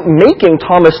 I think, making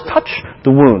Thomas touch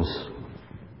the wounds.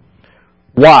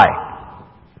 Why?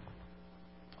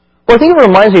 Well, I think it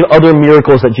reminds me of other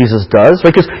miracles that Jesus does,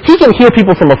 because he can heal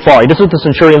people from afar. He does it with the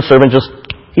centurion's servant,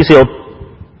 he's healed.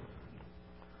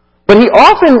 But he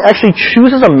often actually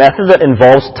chooses a method that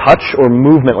involves touch or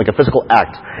movement, like a physical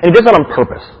act. And he does that on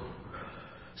purpose.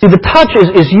 See, the touch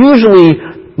is usually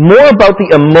more about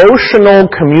the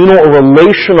emotional, communal, or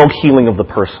relational healing of the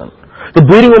person. The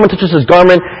bleeding woman touches his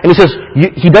garment, and he says,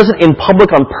 he does it in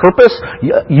public on purpose.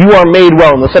 You are made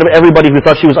well. And instead of everybody who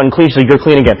thought she was unclean, she said, you're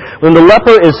clean again. When the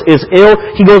leper is ill,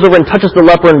 he goes over and touches the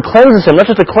leper and cleanses him.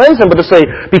 Not just to cleanse him, but to say,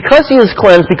 because he is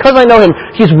cleansed, because I know him,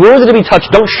 he's worthy to be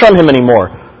touched. Don't shun him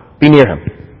anymore. Be near him.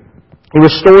 He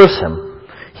restores him.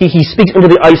 He speaks into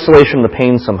the isolation and the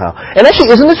pain somehow. And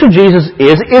actually, isn't this who Jesus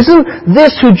is? Isn't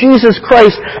this who Jesus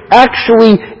Christ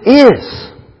actually is?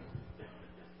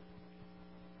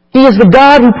 He is the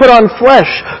God who put on flesh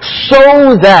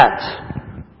so that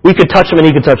we could touch him and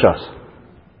he could touch us.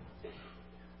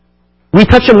 We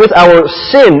touch him with our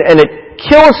sin and it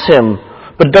kills him,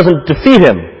 but it doesn't defeat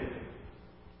him.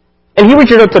 And he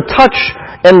reaches out to touch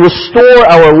and restore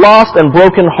our lost and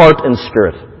broken heart and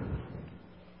spirit.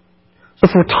 So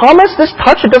for Thomas, this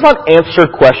touch, it does not answer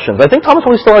questions. I think Thomas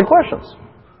only still had questions.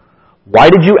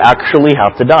 Why did you actually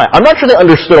have to die? I'm not sure they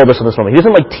understood all this in this moment. He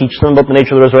doesn't teach them about the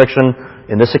nature of the resurrection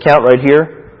in this account right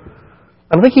here.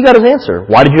 I don't think he got his answer.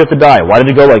 Why did you have to die? Why did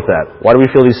it go like that? Why do we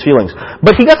feel these feelings?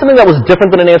 But he got something that was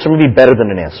different than an answer, maybe better than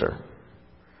an answer.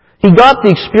 He got the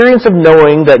experience of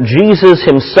knowing that Jesus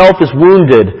himself is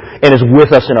wounded and is with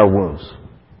us in our wounds.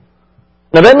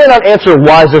 Now that may not answer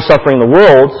why is there suffering in the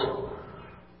world,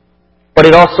 but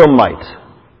it also might.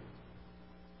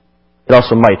 It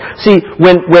also might. See,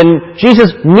 when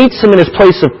Jesus meets him in his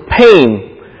place of pain,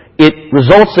 it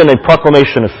results in a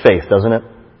proclamation of faith, doesn't it?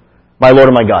 My Lord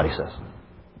and my God, he says.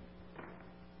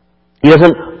 He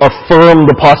doesn't affirm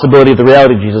the possibility of the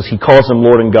reality of Jesus. He calls him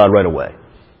Lord and God right away.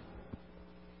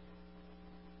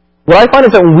 What I find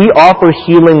is that when we offer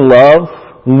healing love,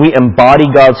 when we embody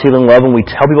God's healing love, when we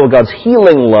tell people God's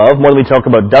healing love, more than we talk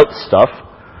about doubt stuff,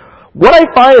 what I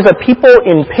find is that people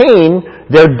in pain,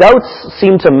 their doubts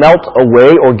seem to melt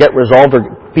away or get resolved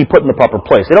or be put in the proper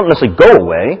place. They don't necessarily go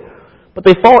away, but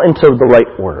they fall into the right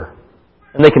order.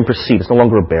 And they can proceed. It's no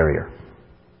longer a barrier.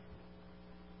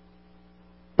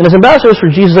 And as ambassadors for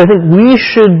Jesus, I think we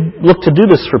should look to do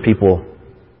this for people.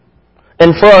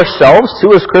 And for ourselves,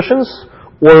 too, as Christians,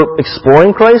 or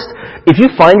exploring Christ, if you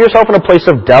find yourself in a place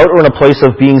of doubt or in a place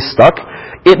of being stuck,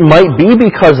 it might be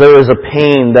because there is a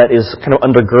pain that is kind of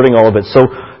undergirding all of it. So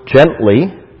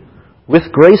gently,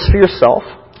 with grace for yourself,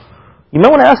 you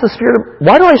might want to ask the Spirit,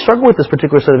 why do I struggle with this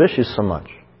particular set of issues so much?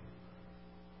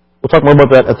 We'll talk more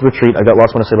about that at the retreat. I've got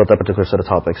lots more to say about that particular set of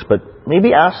topics. But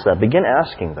maybe ask that. Begin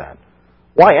asking that.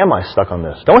 Why am I stuck on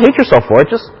this? Don't hate yourself for it.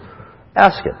 Just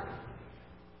ask it.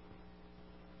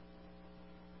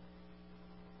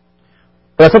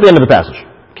 But that's not the end of the passage.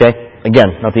 Okay?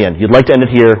 Again, not the end. You'd like to end it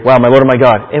here. Wow, my Lord and my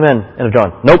God. Amen. End of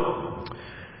John. Nope.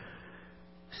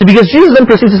 See, because Jesus then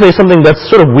proceeds to say something that's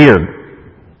sort of weird.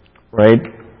 Right?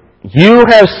 You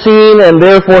have seen and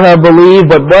therefore have believed,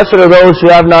 but blessed are those who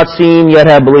have not seen yet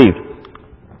have believed.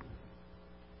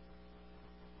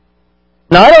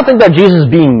 Now, I don't think that Jesus is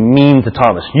being mean to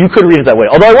Thomas. You could read it that way.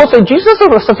 Although I will say, Jesus has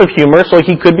a sense of humor, so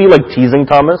he could be like teasing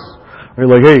Thomas. Or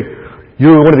like, hey,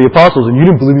 you're one of the apostles and you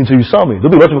didn't believe me until you saw me. There'll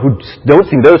be lots of people who don't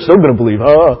see me, they're still going to believe.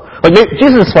 Like,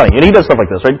 Jesus is funny, and he does stuff like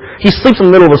this, right? He sleeps in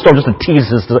the middle of a storm just to tease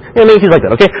maybe he's like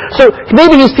that, okay? So,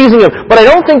 maybe he's teasing him, but I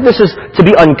don't think this is to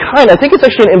be unkind. I think it's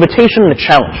actually an invitation and a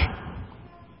challenge.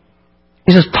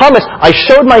 He says, Thomas, I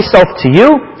showed myself to you.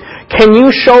 Can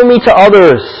you show me to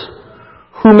others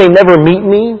who may never meet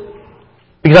me?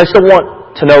 Because I still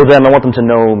want to know them. I want them to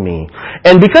know me.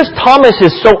 And because Thomas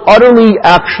is so utterly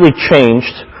actually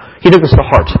changed, he took this to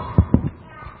heart.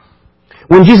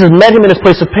 When Jesus met him in his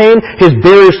place of pain, his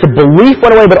barriers to belief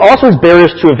went away, but also his barriers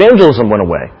to evangelism went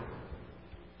away.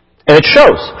 And it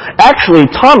shows. Actually,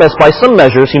 Thomas, by some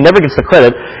measures, he never gets the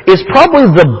credit, is probably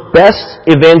the best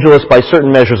evangelist by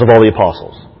certain measures of all the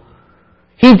apostles.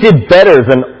 He did better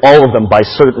than all of them by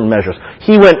certain measures.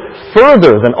 He went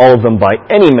further than all of them by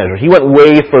any measure. He went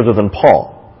way further than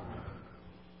Paul.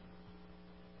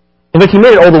 In fact, he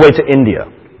made it all the way to India.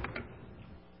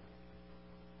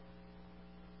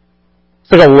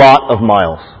 It's like a lot of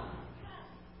miles.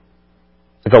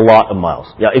 It's like a lot of miles.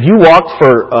 Yeah, if you walked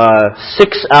for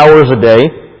 6 hours a day,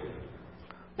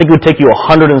 I think it would take you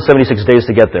 176 days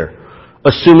to get there.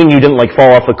 Assuming you didn't like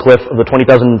fall off a cliff of the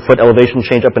 20,000 foot elevation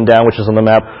change up and down, which is on the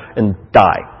map, and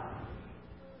die.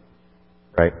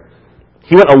 Right?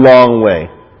 He went a long way.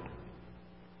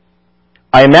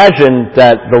 I imagine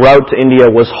that the route to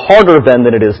India was harder then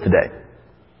than it is today.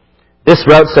 This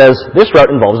route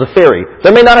involves a ferry.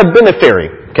 There may not have been a ferry,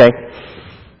 okay?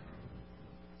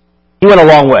 He went a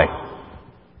long way.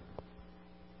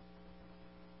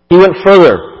 He went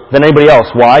further than anybody else.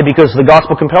 Why? Because the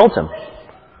gospel compelled him.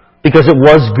 Because it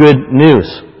was good news.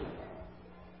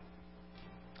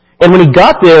 And when he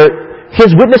got there,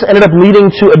 his witness ended up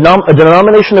leading to a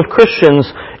denomination of Christians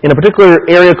in a particular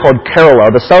area called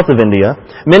Kerala, the south of India.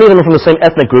 Many of them are from the same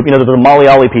ethnic group, the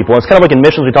Malayali people. It's kind of like in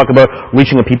missions we talk about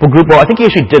reaching a people group. Well, I think he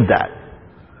actually did that.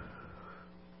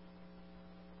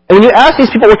 And when you ask these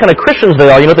people what kind of Christians they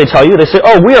are, you know what they tell you? They say,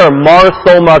 we are Mar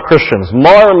Thoma Christians.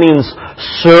 Mar means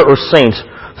sir or saint.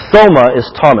 Thoma is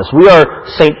Thomas. We are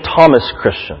St. Thomas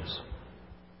Christians.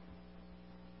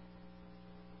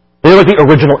 They're like the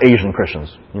original Asian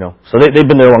Christians, So they've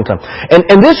been there a long time.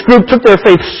 And this group took their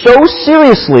faith so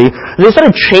seriously that they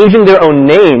started changing their own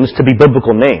names to be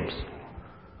biblical names.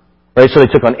 Right? So they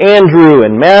took on Andrew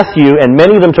and Matthew, and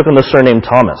many of them took on the surname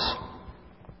Thomas.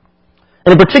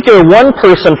 And in particular, one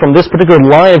person from this particular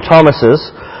line of Thomases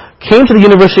came to the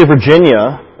University of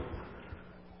Virginia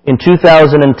in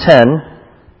 2010,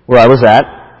 where I was at,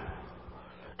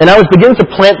 and I was beginning to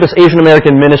plant this Asian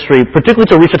American ministry, particularly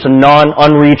to reach out to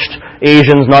unreached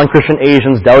Asians, non-Christian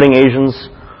Asians, doubting Asians,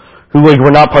 who were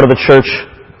not part of the church.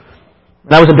 And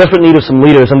I was in desperate need of some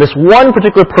leaders. And this one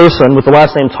particular person with the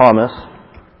last name Thomas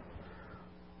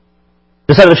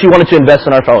decided that she wanted to invest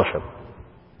in our fellowship.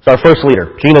 It's our first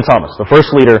leader, Gina Thomas, the first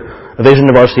leader of Asian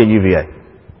Varsity at UVA.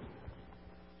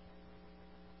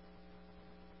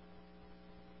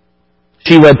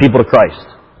 She led people to Christ.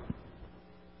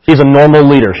 She's a normal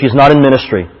leader. She's not in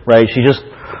ministry, right? She just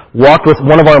walked with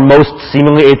one of our most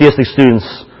seemingly atheistic students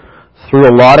through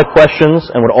a lot of questions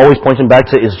and would always point him back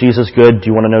to, is Jesus good? Do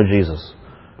you want to know Jesus?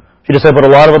 She discipled a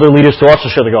lot of other leaders to also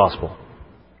share the gospel.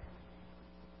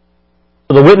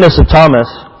 So the witness of Thomas,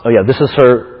 this is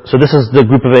her. So this is the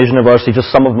group of Asian Varsity, just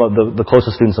some of the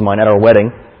closest students of mine at our wedding.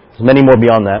 There's many more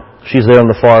beyond that. She's there on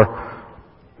the far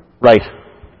right.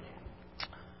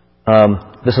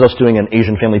 This is us doing an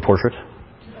Asian family portrait.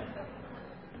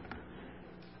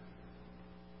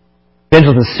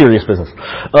 Evangelism is serious business.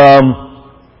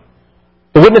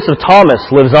 The witness of Thomas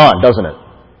lives on, doesn't it?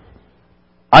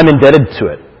 I'm indebted to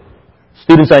it.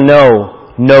 Students I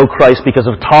know Christ because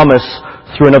of Thomas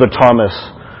through another Thomas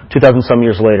 2,000 some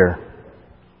years later.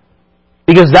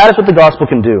 Because that is what the gospel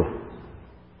can do.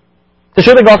 To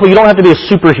share the gospel, you don't have to be a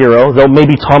superhero, though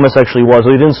maybe Thomas actually was,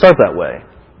 but he didn't start that way.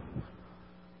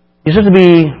 You just have to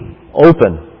be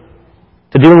open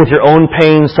to dealing with your own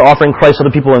pains, to offering Christ to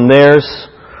other people in theirs,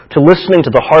 to listening to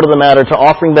the heart of the matter, to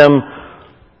offering them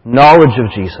knowledge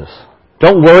of Jesus.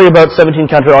 Don't worry about 17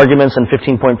 counter-arguments and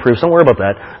 15-point proofs. Don't worry about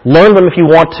that. Learn them if you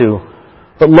want to,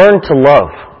 but learn to love.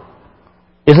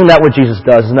 Isn't that what Jesus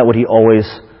does? Isn't that what He always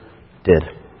did?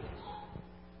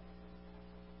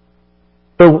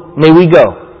 So may we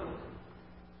go,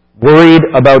 worried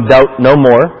about doubt no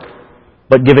more,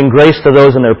 but giving grace to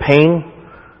those in their pain,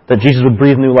 that Jesus would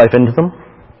breathe new life into them.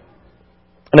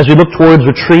 And as we look towards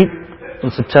retreat in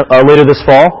later this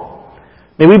fall,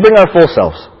 may we bring our full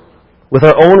selves, with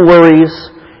our own worries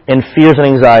and fears and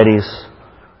anxieties,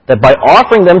 that by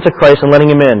offering them to Christ and letting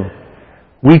Him in,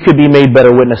 we could be made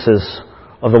better witnesses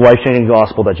of the life-changing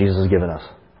gospel that Jesus has given us.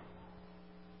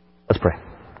 Let's pray.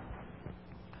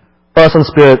 Father, Son,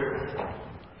 Spirit,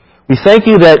 we thank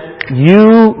You that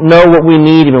You know what we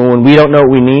need even when we don't know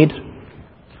what we need.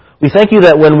 We thank You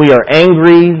that when we are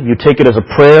angry, You take it as a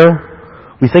prayer.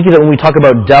 We thank You that when we talk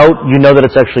about doubt, You know that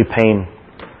it's actually pain.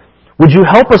 Would You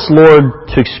help us, Lord,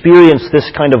 to experience this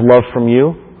kind of love from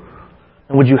You?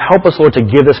 And would You help us, Lord, to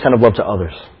give this kind of love to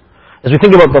others? As we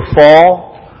think about the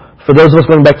fall, for those of us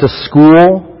going back to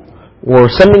school or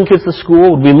sending kids to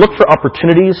school, would we look for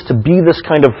opportunities to be this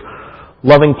kind of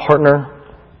loving partner?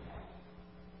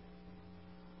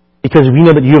 Because we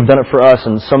know that You have done it for us,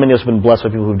 and so many of us have been blessed by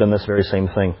people who have done this very same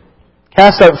thing.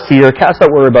 Cast out fear, cast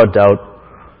out worry about doubt.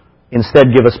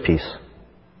 Instead, give us peace.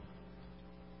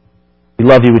 We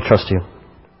love You, we trust You.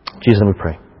 In Jesus' name we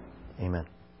pray. Amen.